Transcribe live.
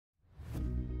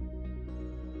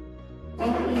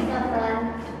name is Zafran.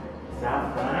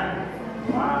 Zafran.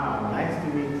 Wow, nice to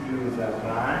meet you,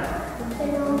 Zafran.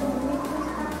 Hello.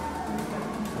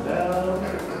 Hello.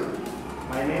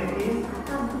 My name is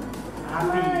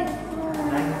Abi.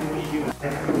 Nice to meet you. Nice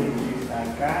to meet you,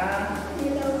 Saka.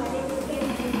 Hello, my name is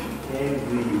Kenji.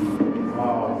 Henry.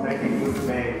 Wow, such a good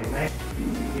name. Nice to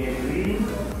meet you, Henry.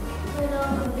 Hello,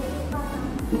 my name is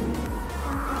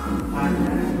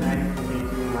Anna. Nice to meet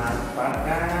you, Mas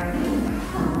Pakan.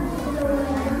 Hello,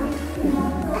 my name is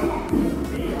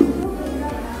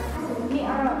Me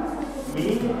Arab. Me?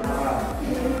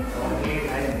 Okay,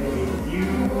 nice to meet you.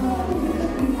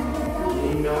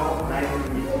 Nino, nice to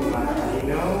meet you, Mas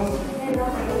Nino.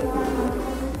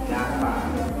 Jaffa,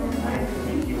 nice to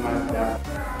meet you, Mas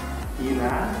Jaffa.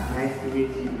 Ila, nice to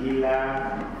meet you, Ila.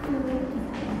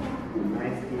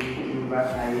 Nice to meet you, Mbak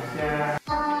Aisyah.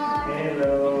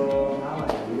 Hello, how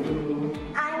are you?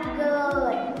 I'm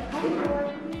good.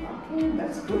 Okay,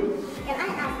 that's good. Can I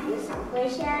ask you some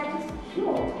questions?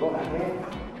 Sure, go ahead.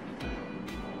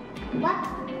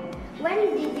 When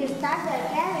did you start your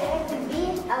career to be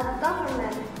a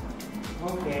government?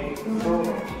 Okay,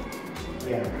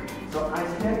 so I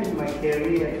started my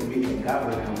career to be a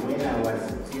governor when I was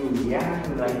still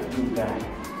young like you guys.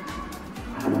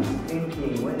 I was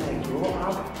thinking when I grow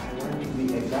up, I want to be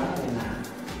a governor.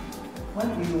 What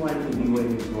do you want to be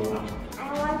when you grow up? I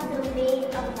want to be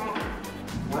a vet.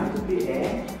 Want to be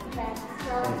a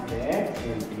So, vet,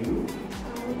 and you?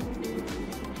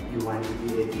 You want to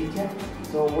be a teacher?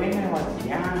 So when I was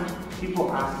young,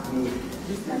 people asked me,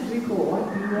 Mr. Zvico, what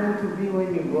do you want to be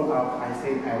when you grow up? I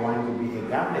said, I want to be a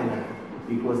governor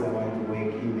because I want to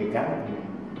work in the government.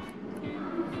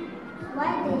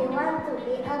 why do you want to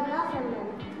be a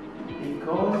government?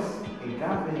 Because a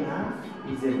governor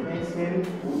is a person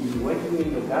who is working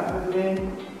in the government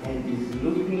and is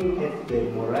looking at the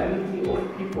morality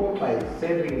of people by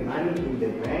saving money in the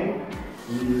bank.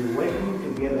 We are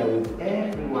working together with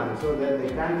everyone so that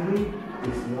the country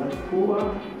is not poor,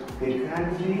 the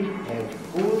country has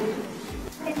food.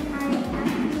 Can I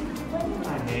ask you what?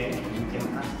 Ahead, you can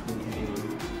ask me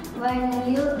anything. When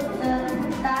you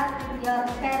start your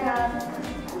career,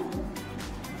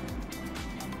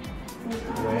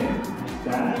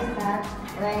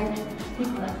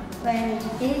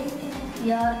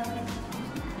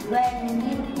 when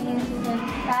did you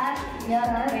start your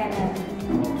career?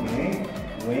 Okay,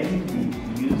 when did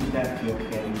you start your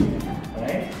career?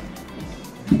 Right?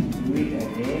 Do it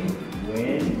again.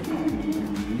 When did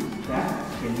you start?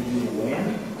 Can you do when?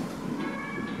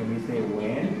 Can you say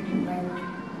when?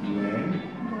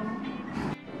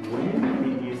 When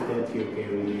did you start your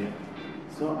career?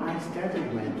 So I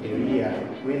started my career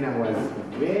when I was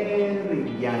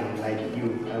very young, like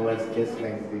you. I was just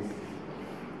like this.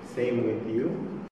 Same with you.